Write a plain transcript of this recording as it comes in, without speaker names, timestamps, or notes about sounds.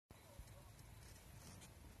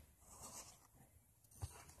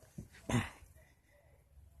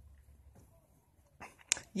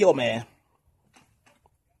Yo, man,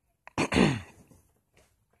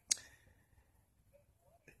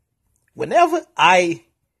 whenever I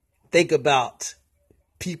think about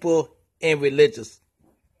people in religious,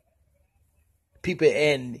 people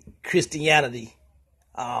in Christianity,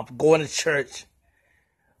 going to church,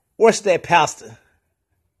 worship their pastor,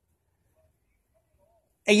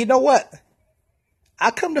 and you know what?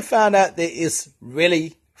 I come to find out that it's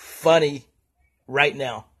really funny right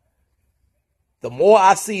now. The more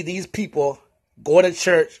I see these people going to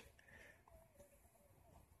church,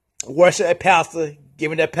 worship their pastor,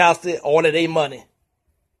 giving their pastor all of their money,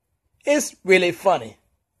 it's really funny,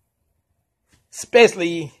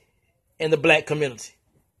 especially in the black community.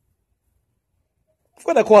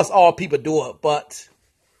 Well, of course, all people do it, but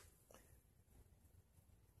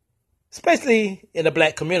especially in the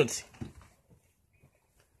black community.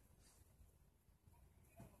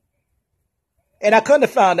 And I couldn't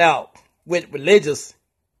find out with religious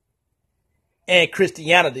and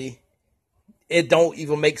Christianity, it don't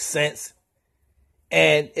even make sense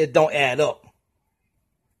and it don't add up.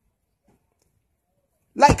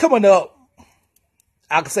 Like coming up,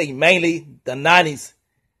 I could say mainly the 90s,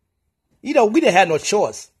 we didn't have no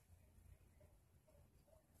choice.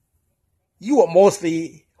 You were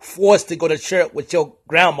mostly forced to go to church with your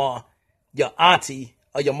grandma, your auntie,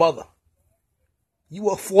 or your mother. You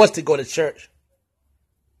were forced to go to church.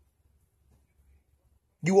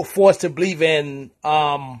 You were forced to believe in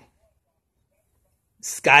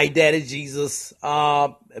Sky Daddy Jesus,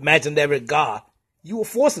 imaginary God. You were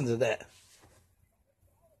forced into that.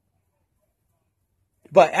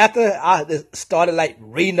 But after I started like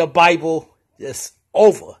reading the Bible, just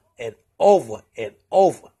over and over and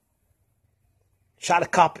over, try to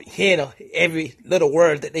comprehend every little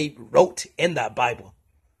word that they wrote in that Bible.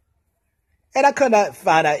 And I could not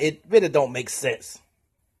find out it really don't make sense.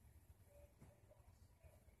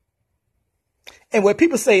 And when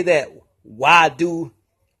people say that, why do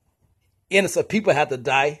innocent people have to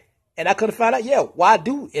die? And I could have found out, yeah, why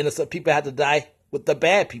do innocent people have to die with the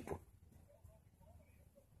bad people?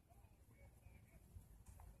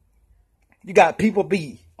 You got people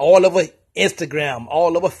be all over Instagram,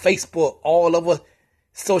 all over Facebook, all over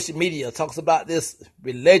social media, talks about this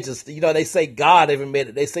religious. They say God every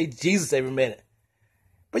minute. They say Jesus every minute.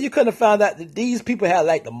 But you couldn't have found out that these people have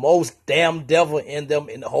like the most damn devil in them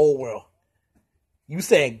in the whole world. You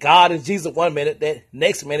saying God and Jesus 1 minute, that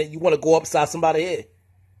next minute you want to go upside somebody's head.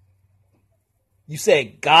 You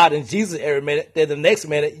say God and Jesus every minute, then the next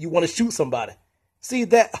minute you want to shoot somebody. See,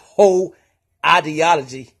 that whole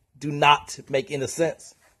ideology do not make any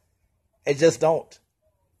sense. It just don't.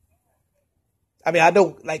 I mean, I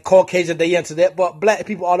know like Caucasian, they into that, but black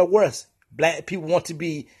people are the worst. Black people want to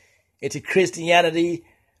be into Christianity.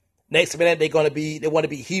 Next minute they want to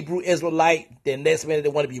be Hebrew Israelite. Then next minute they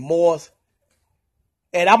want to be Moors.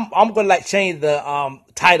 And I'm gonna like change the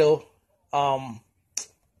title, not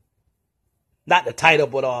the title,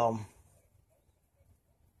 but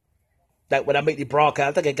like when I make the broadcast,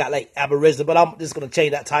 I think I got like Aboriginal, but I'm just gonna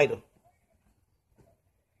change that title.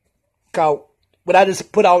 Cause when I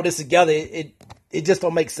just put all this together, it just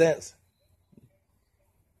don't make sense.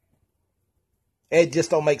 It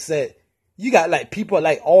just don't make sense. You got like people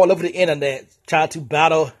like all over the internet trying to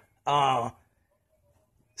battle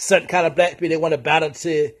certain kind of black people. They want to battle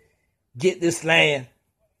to get this land.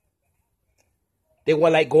 They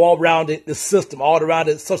want to like go all around the system, all around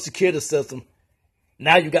the Social Security system.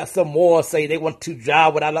 Now you got some more say they want to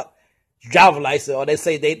drive without a driver license, or they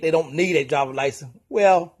say they don't need a driver license.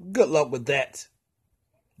 Well, good luck with that.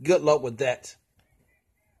 Good luck with that.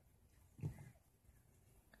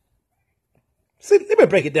 See, let me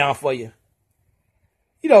break it down for you.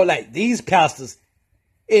 Like these pastors,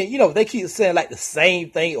 and, they keep saying like the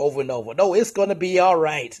same thing over and over. No, it's going to be all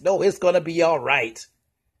right. No, it's going to be all right.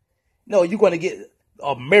 No, you're going to get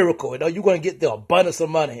a miracle. No, you're going to get the abundance of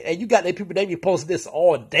money. And you got the people, they be posting this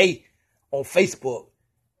all day on Facebook.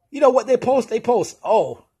 You know what they post? They post,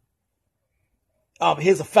 here's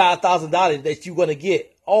a $5,000 that you're going to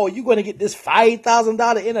get. Oh, you're going to get this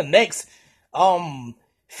 $5,000 in the next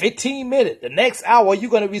 15 minutes. The next hour, you're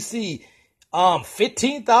going to receive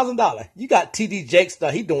 $15,000. You got TD Jakes,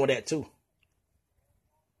 he doing that too.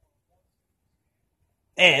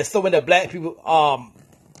 And so when the black people,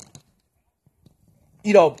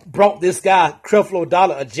 brought this guy, Creflo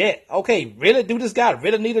Dollar, a jet. Okay, really? Do this guy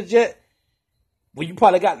really need a jet? Well, you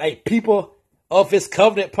probably got like people of his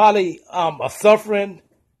covenant probably are suffering,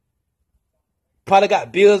 probably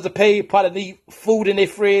got bills to pay, probably need food in their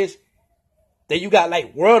fridge. Then you got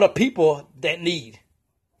like world of people that need.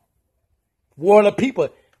 World of people.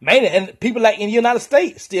 Mainly, and people like in the United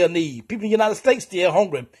States still need. People in the United States still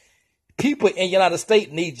hungry. People in the United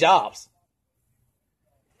States need jobs.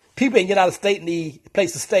 People in the United States need a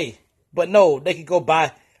place to stay. But no, they could go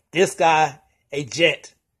buy this guy a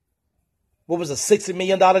jet. What was a $60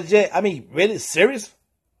 million jet? I mean, really? Serious?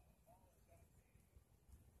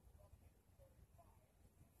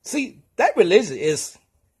 See, that religion is,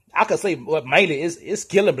 I could say, well, mainly it's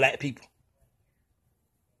killing black people.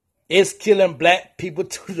 It's killing black people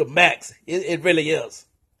to the max. It really is.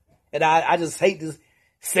 And I just hate to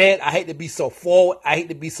say it. I hate to be so forward. I hate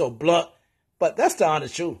to be so blunt. But that's the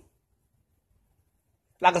honest truth.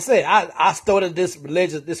 Like I said, I started this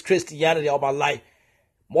religion, this Christianity all my life.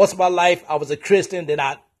 Most of my life, I was a Christian. Then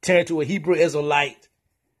I turned to a Hebrew Israelite.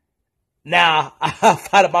 Now, I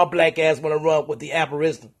fight my black ass when I run with the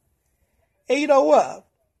Aboriginal. And you know what?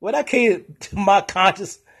 When I came to my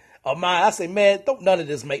conscious of mine, I say, man, don't none of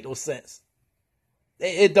this make no sense.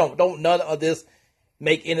 It don't. Don't none of this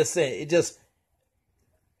make any sense. It just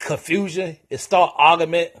confusion. It start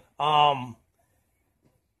argument.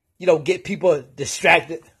 Get people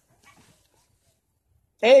distracted.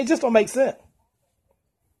 And it just don't make sense.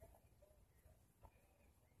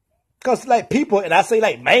 Because, like, people, and I say,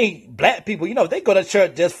 like, main black people, they go to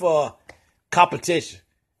church just for competition.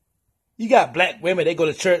 You got black women, they go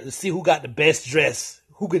to church to see who got the best dress,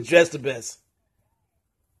 who could dress the best.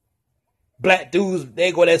 Black dudes,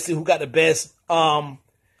 they go there to see who got the best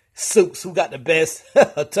suits, who got the best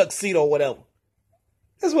tuxedo or whatever.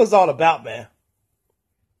 That's what it's all about, man.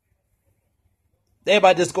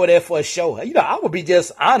 Everybody just go there for a show. I would be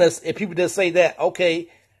just honest if people just say that, okay,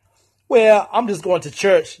 well, I'm just going to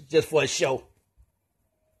church just for a show.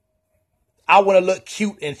 I want to look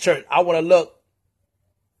cute in church. I want to look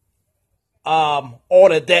all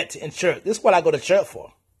of that in church. This is what I go to church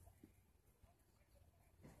for.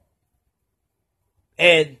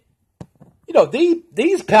 And,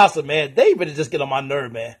 these pastors, man, they really just get on my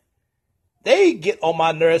nerve, man. They get on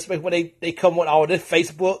my nerves, especially when they come with all this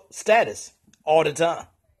Facebook status all the time.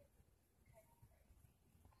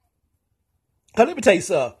 Because let me tell you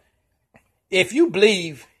something. If you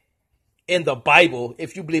believe in the Bible,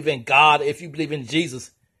 if you believe in God, if you believe in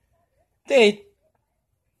Jesus, then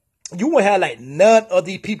you won't have like none of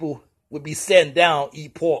these people would be sitting down,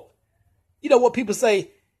 eat pork. You know what people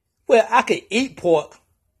say? Well, I can eat pork,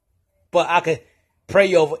 but I can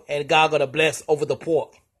pray over and God gonna bless over the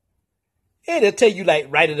pork. And they'll tell you like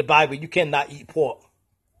right in the Bible, you cannot eat pork.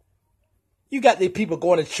 You got these people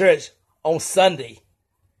going to church on Sunday.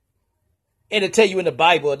 And they tell you in the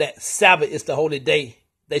Bible that Sabbath is the holy day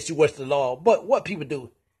that you worship the Lord. But what people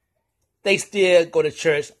do, they still go to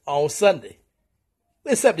church on Sunday.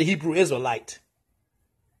 Except the Hebrew Israelite.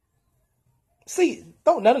 See,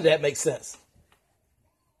 don't none of that make sense.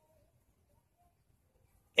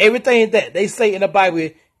 Everything that they say in the Bible,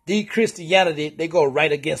 the Christianity, they go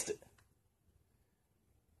right against it.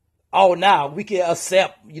 Oh, now we can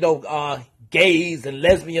accept, gays and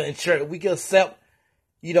lesbians in church. We can accept,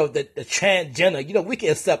 the transgender. We can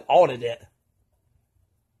accept all of that.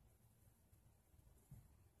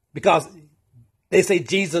 Because they say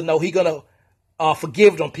Jesus, no, he going to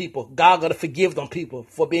forgive them people. God going to forgive them people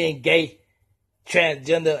for being gay,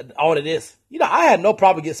 transgender, all of this. I had no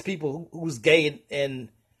problem against people who's gay and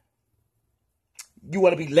you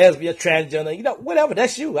want to be lesbian, transgender, whatever,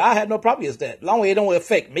 that's you. I had no problem against that. As long as it don't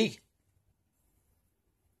affect me.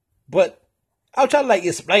 But I'm trying to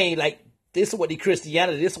explain, this is what the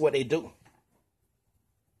Christianity, this is what they do.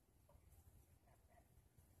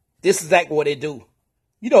 This is exactly what they do.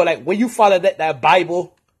 When you follow that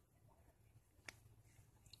Bible,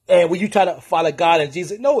 and when you try to follow God and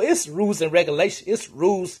Jesus, no, it's rules and regulations. It's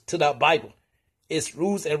rules to that Bible. It's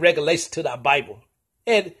rules and regulations to that Bible.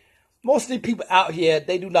 And most of the people out here,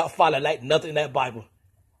 they do not follow nothing in that Bible.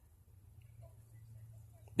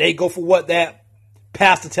 They go for what that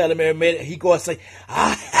pastor tell him every minute. He go and say,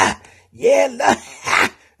 yeah,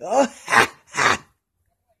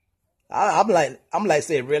 I'm like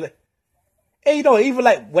saying, really? And even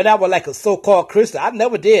when I was a so-called Christian, I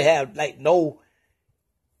never did have no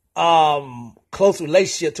close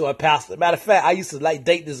relationship to a pastor. Matter of fact, I used to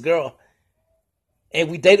date this girl, and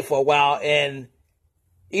we dated for a while, and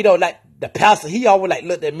the pastor, he always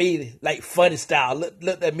looked at me funny style,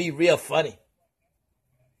 looked at me real funny.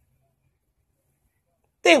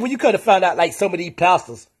 Then when you could have found out some of these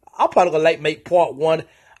pastors, I'm probably gonna make part 1.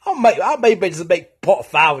 I may just make part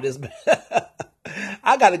 5 of this.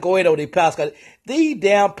 I gotta go in on these pastors. These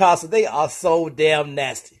damn pastors, they are so damn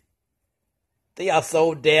nasty. They are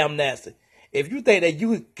so damn nasty. If you think that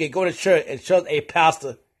you can go to church and trust a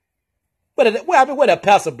pastor, whether a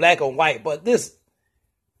pastor black or white, but this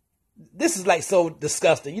this is like so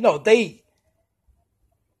disgusting.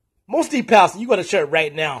 Most of these pastors, you go to church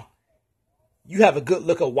right now, you have a good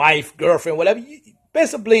looking wife, girlfriend, whatever.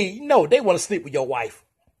 Basically, they want to sleep with your wife.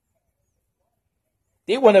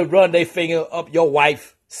 They want to run their finger up your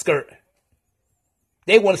wife's skirt.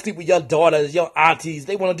 They want to sleep with your daughters, your aunties.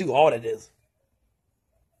 They want to do all of this.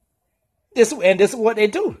 This is what they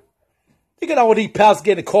do. You get all these pastors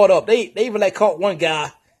getting caught up. They even caught one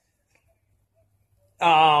guy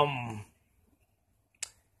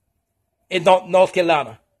in North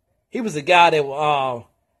Carolina. He was a guy that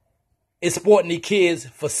is supporting these kids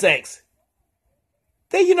for sex.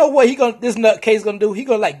 Then you know what this nutcase gonna do? He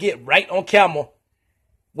gonna get right on camera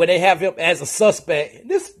when they have him as a suspect.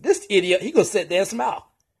 This idiot, he gonna sit there and smile.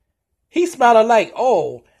 He smiling like,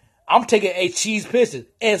 oh, I'm taking a cheese picture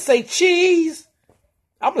and say cheese.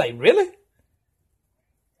 I'm like, really?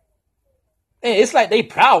 And it's like they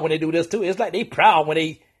proud when they do this too. It's like they proud when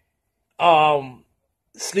they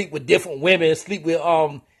sleep with different women, sleep with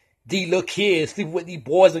these little kids, sleep with these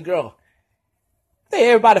boys and girls.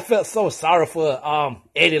 Everybody felt so sorry for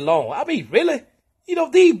Eddie Long. I mean, really?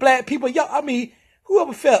 These black people,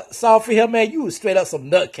 whoever felt sorry for him, man, you was straight up some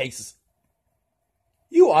nutcases.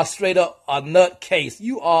 You are straight up a nutcase.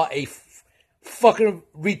 You are a fucking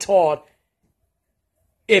retard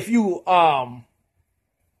if you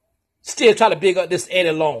still try to big up this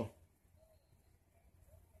Eddie Long.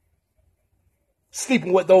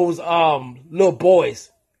 Sleeping with those little boys.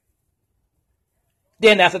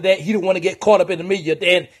 Then after that, he don't want to get caught up in the media.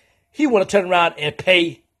 Then he want to turn around and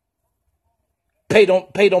pay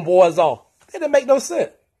them boys off. That doesn't make no sense.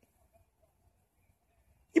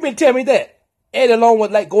 You mean to tell me that Eddie Long was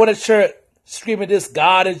going to church, screaming this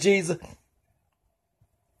God and Jesus,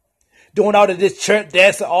 doing all of this church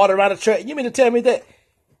dancing all around the church? You mean to tell me that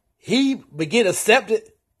he would get accepted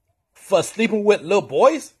for sleeping with little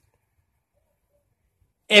boys?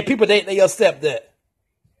 And people, they accept that.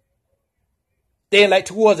 Then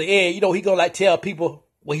towards the end, he gonna tell people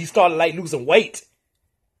when he started losing weight.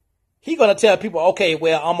 He gonna tell people, okay,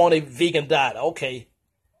 well, I'm on a vegan diet. Okay.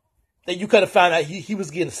 Then you could have found out he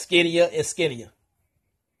was getting skinnier and skinnier.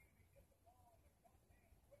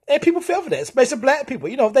 And people fell for that, especially black people.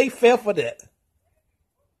 They fell for that.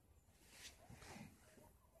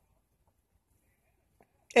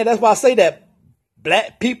 And that's why I say that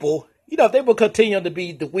black people, they will continue to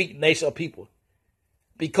be the weak nation of people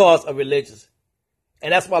because of religions.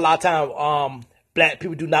 And that's why a lot of times black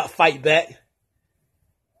people do not fight back.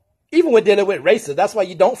 Even when dealing with racism, that's why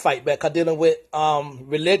you don't fight back, because dealing with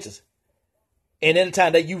religions. And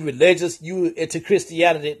anytime that you religious, you into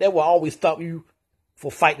Christianity, that will always stop you for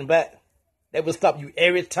fighting back. That will stop you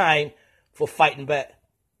every time for fighting back.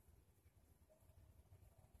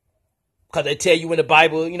 Because they tell you in the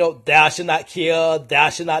Bible, thou shalt not kill, thou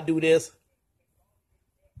shalt not do this.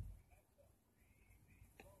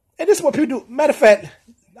 And this is what people do. Matter of fact,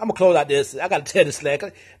 I'm going to close out this. I got to tell this slack.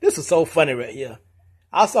 This is so funny right here.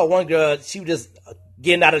 I saw one girl, she was just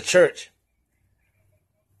getting out of church.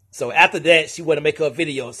 So after that, she wanted to make her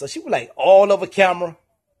video. So she was all over camera.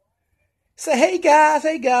 Say, hey guys.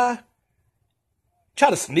 Try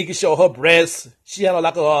to sneak and show her breasts. She had a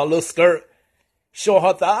little skirt. Showing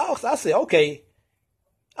her thighs. I said, okay.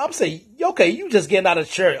 I'm saying, okay, you just getting out of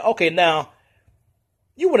church. Okay, now,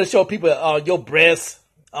 you want to show people your breasts,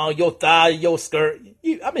 your thigh, your skirt.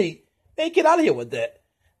 They get out of here with that.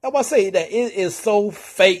 I want to say that it is so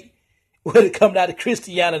fake when it comes down to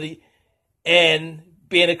Christianity and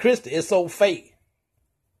being a Christian. It's so fake.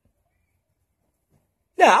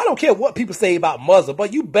 Now, I don't care what people say about Muslims,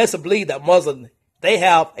 but you best believe that Muslims, they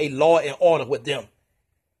have a law and order with them.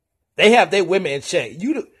 They have their women in check.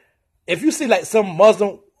 If you see some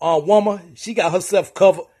Muslim woman, she got herself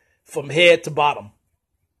covered from head to bottom,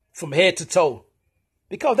 from head to toe,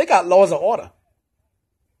 because they got laws and order.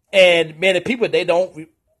 And many people, they don't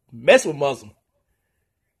mess with Muslims.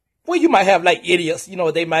 Well, you might have idiots,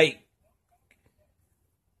 they might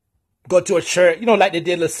go to a church, like they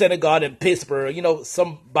did in the synagogue in Pittsburgh,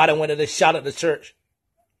 somebody went in and shot at the church.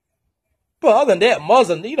 But other than that,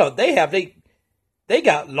 Muslims, they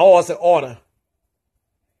got laws and order.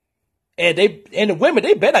 And the women,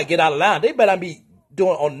 they better not get out of line. They better not be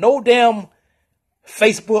doing on no damn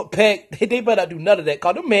Facebook pack. They better not do none of that.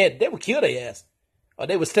 Because them men, they would kill their ass. Or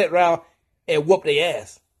they would sit around and whoop their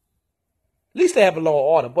ass. At least they have a law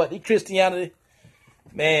and order. But the Christianity,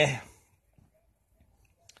 man,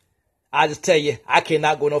 I just tell you, I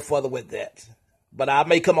cannot go no further with that. But I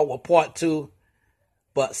may come up with part 2.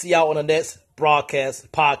 But see y'all on the next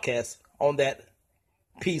podcast on that.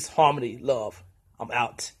 Peace, harmony, love. I'm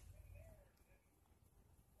out.